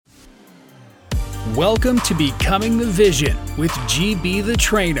Welcome to Becoming the Vision with GB the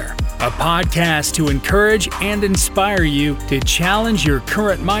Trainer, a podcast to encourage and inspire you to challenge your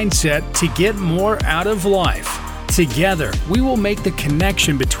current mindset to get more out of life. Together, we will make the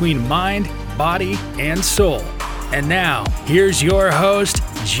connection between mind, body, and soul. And now, here's your host,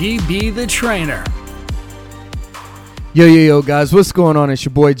 GB the Trainer. Yo, guys, what's going on? It's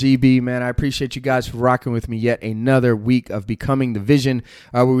your boy GB, man. I appreciate you guys for rocking with me yet another week of Becoming the Vision,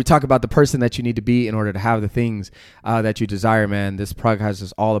 where we talk about the person that you need to be in order to have the things that you desire, man. This podcast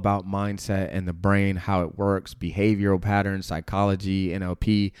is all about mindset and the brain, how it works, behavioral patterns, psychology,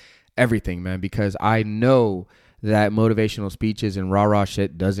 NLP, everything, man, because I know that motivational speeches and rah-rah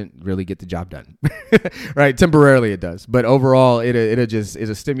shit doesn't really get the job done, right? Temporarily it does, but overall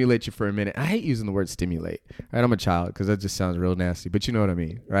it'll stimulate you for a minute. I hate using the word stimulate, right? I'm a child because that just sounds real nasty, but you know what I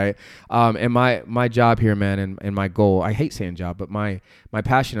mean, right? And my job here, man, and my goal, I hate saying job, but my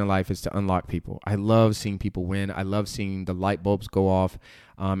passion in life is to unlock people. I love seeing people win. I love seeing the light bulbs go off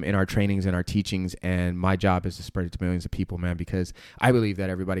in our trainings and our teachings, and my job is to spread it to millions of people, man, because I believe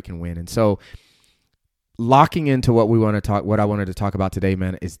that everybody can win. And so locking into what I wanted to talk about today,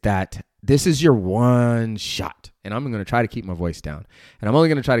 man, is that this is your one shot. And I'm going to try to keep my voice down. And I'm only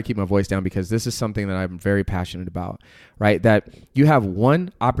going to try to keep my voice down because this is something that I'm very passionate about, right? That you have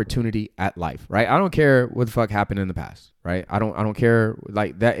one opportunity at life, right? I don't care what the fuck happened in the past, right? I don't care,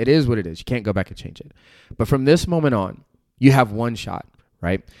 like, that. It is what it is. You can't go back and change it. But from this moment on, you have one shot,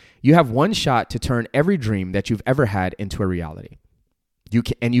 right? You have one shot to turn every dream that you've ever had into a reality. You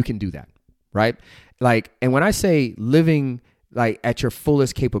can do that, right? Like, and when I say living like at your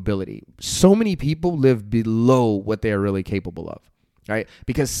fullest capability, so many people live below what they are really capable of, right?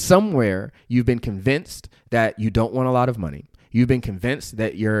 Because somewhere you've been convinced that you don't want a lot of money. You've been convinced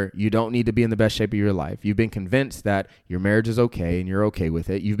that you don't need to be in the best shape of your life. You've been convinced that your marriage is okay and you're okay with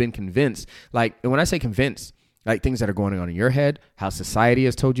it. You've been convinced, like, and when I say convinced, like things that are going on in your head, how society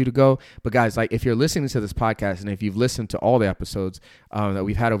has told you to go. But guys, like if you're listening to this podcast and if you've listened to all the episodes that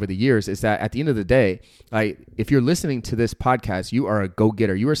we've had over the years, is that at the end of the day, like if you're listening to this podcast, you are a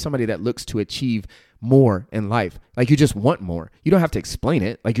go-getter. You are somebody that looks to achieve more in life. Like you just want more. You don't have to explain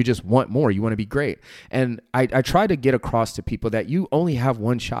it. Like you just want more. You want to be great. And I try to get across to people that you only have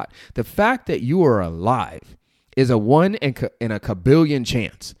one shot. The fact that you are alive is a 1 in a kabillion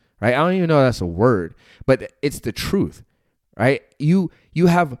chance. Right? I don't even know that's a word, but it's the truth, right? You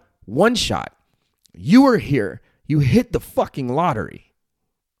have one shot. You are here. You hit the fucking lottery,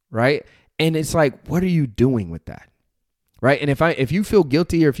 right? And it's like, what are you doing with that? Right? And if you feel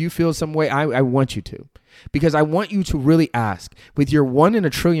guilty or if you feel some way, I want you to, because I want you to really ask, with your 1 in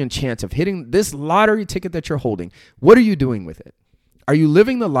a trillion chance of hitting this lottery ticket that you're holding, what are you doing with it? Are you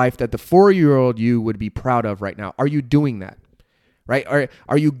living the life that the 4-year-old you would be proud of right now? Are you doing that? Right?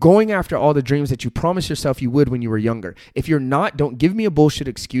 Are you going after all the dreams that you promised yourself you would when you were younger? If you're not, don't give me a bullshit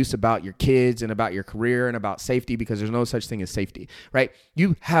excuse about your kids and about your career and about safety, because there's no such thing as safety, right?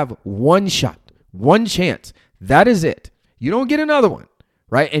 You have one shot, one chance. That is it. You don't get another one,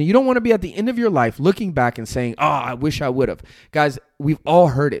 right? And you don't want to be at the end of your life looking back and saying, oh, I wish I would have. Guys, we've all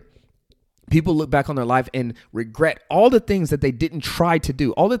heard it. People look back on their life and regret all the things that they didn't try to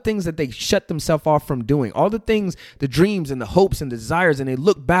do, all the things that they shut themselves off from doing, all the things, the dreams and the hopes and desires, and they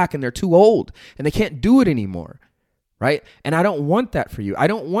look back and they're too old and they can't do it anymore, right? And I don't want that for you. I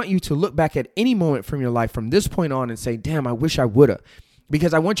don't want you to look back at any moment from your life from this point on and say, damn, I wish I would have.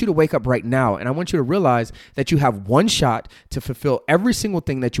 Because I want you to wake up right now, and I want you to realize that you have one shot to fulfill every single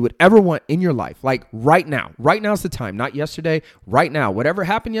thing that you would ever want in your life. Like right now. Right now's the time, not yesterday. Right now. Whatever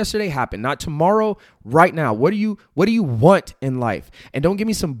happened yesterday happened, not tomorrow. Right now. What do you want in life? And don't give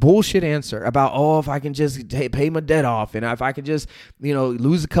me some bullshit answer about, oh, if I can just pay my debt off, and if I can just,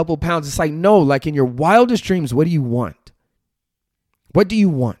 lose a couple pounds. It's like, no, like in your wildest dreams, what do you want? What do you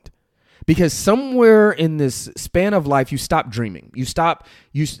want? Because somewhere in this span of life, you stop dreaming. You started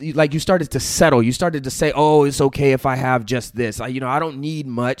to settle. You started to say, oh, it's okay if I have just this. I don't need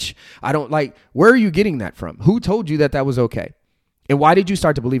much. Where are you getting that from? Who told you that was okay? And why did you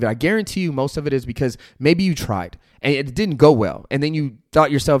start to believe it? I guarantee you most of it is because maybe you tried and it didn't go well. And then you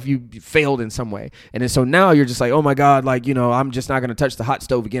thought yourself you failed in some way. And then so now you're just like, oh my God, I'm just not going to touch the hot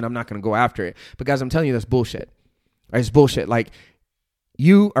stove again. I'm not going to go after it. But guys, I'm telling you, that's bullshit. Right? It's bullshit. Like,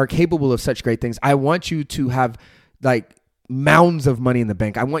 you are capable of such great things. I want you to have mounds of money in the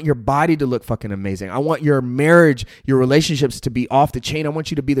bank. I want your body to look fucking amazing. I want your marriage, your relationships to be off the chain. I want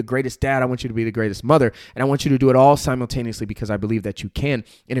you to be the greatest dad. I want you to be the greatest mother. And I want you to do it all simultaneously because I believe that you can.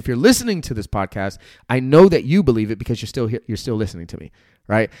 And if you're listening to this podcast, I know that you believe it because you're still here. You're still listening to me.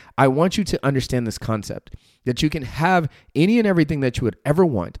 right? I want you to understand this concept that you can have any and everything that you would ever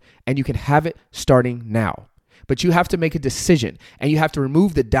want, and you can have it starting now. But you have to make a decision, and you have to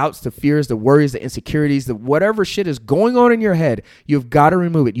remove the doubts, the fears, the worries, the insecurities, the whatever shit is going on in your head. You've got to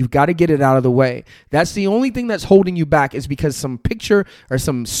remove it. You've got to get it out of the way. That's the only thing that's holding you back, is because some picture or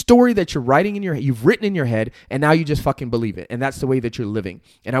some story that you've written in your head, and now you just fucking believe it. And that's the way that you're living.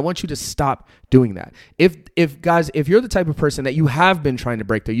 And I want you to stop doing that. If you're the type of person that you have been trying to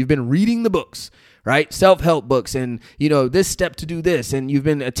break through, you've been reading the books, right? Self-help books, and this step to do this, and you've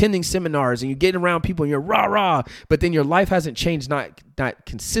been attending seminars, and you're getting around people, and you're rah, but then your life hasn't changed, not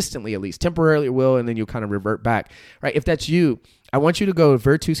consistently, at least temporarily it will, and then you'll kind of revert back, right? If that's you, I want you to go to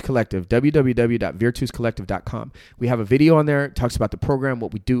Virtus Collective, www.virtuscollective.com. We have a video on there. It talks about the program,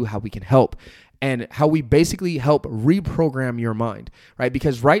 what we do, how we can help, and how we basically help reprogram your mind, right?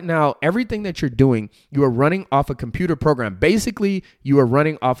 Because right now, everything that you're doing, you are running off a computer program. Basically, you are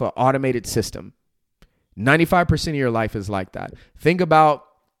running off an automated system. 95% of your life is like that.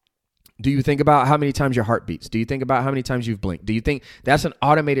 Do you think about how many times your heart beats? Do you think about how many times you've blinked? Do you think that's an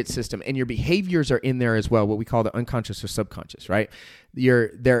automated system? And your behaviors are in there as well, what we call the unconscious or subconscious, right?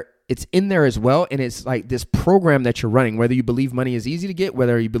 It's in there as well, and it's like this program that you're running, whether you believe money is easy to get,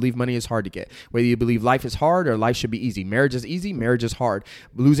 whether you believe money is hard to get, whether you believe life is hard or life should be easy. Marriage is easy, marriage is hard.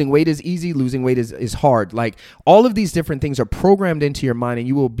 Losing weight is easy, losing weight is hard. Like, all of these different things are programmed into your mind, and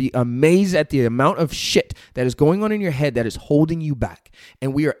you will be amazed at the amount of shit that is going on in your head that is holding you back.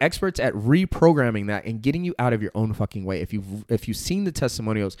 And we are experts at reprogramming that and getting you out of your own fucking way. If you've seen the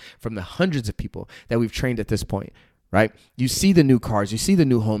testimonials from the hundreds of people that we've trained at this point, right? You see the new cars, you see the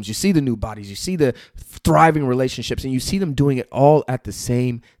new homes, you see the new bodies, you see the thriving relationships, and you see them doing it all at the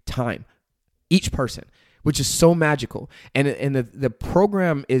same time, each person, which is so magical. And the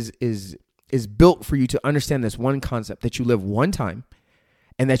program is built for you to understand this one concept, that you live one time,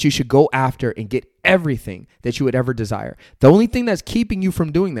 and that you should go after and get everything that you would ever desire. The only thing that's keeping you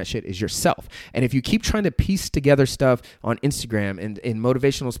from doing that shit is yourself. And if you keep trying to piece together stuff on Instagram and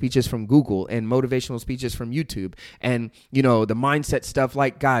motivational speeches from Google and motivational speeches from YouTube and, the mindset stuff,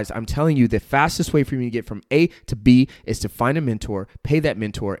 like, guys, I'm telling you, the fastest way for you to get from A to B is to find a mentor, pay that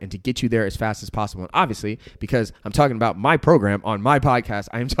mentor, and to get you there as fast as possible. And obviously, because I'm talking about my program on my podcast,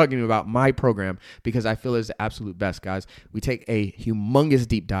 I am talking about my program because I feel it's the absolute best, guys. We take a humongous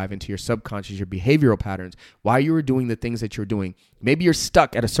deep dive into your subconscious, your behavioral patterns, why you were doing the things that you're doing. Maybe you're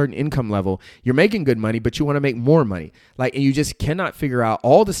stuck at a certain income level. You're making good money, but you want to make more money. And you just cannot figure out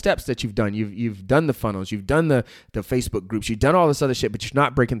all the steps that you've done. You've done the funnels, you've done the Facebook groups, you've done all this other shit, but you're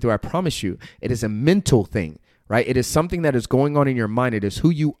not breaking through. I promise you, it is a mental thing, right? It is something that is going on in your mind. It is who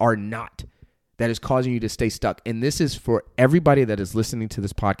you are not that is causing you to stay stuck. And this is for everybody that is listening to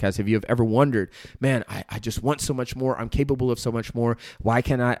this podcast. If you have ever wondered, man, I just want so much more. I'm capable of so much more. Why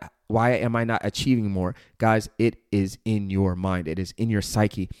am I not achieving more? Guys, it is in your mind. It is in your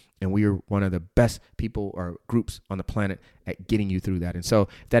psyche. And we are one of the best people or groups on the planet at getting you through that. And so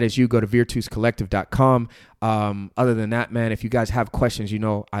if that is you, go to virtuscollective.com. Other than that, man, if you guys have questions,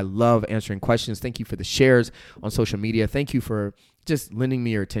 I love answering questions. Thank you for the shares on social media. Thank you for just lending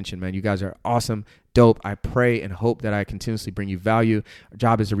me your attention, man. You guys are awesome, dope. I pray and hope that I continuously bring you value. Our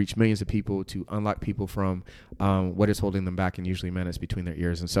job is to reach millions of people, to unlock people from what is holding them back, and usually, man, it's between their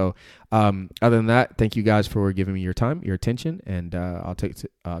ears. And so other than that, thank you guys for giving me your time, your attention, and I'll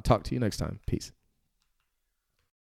talk to you next time. Peace.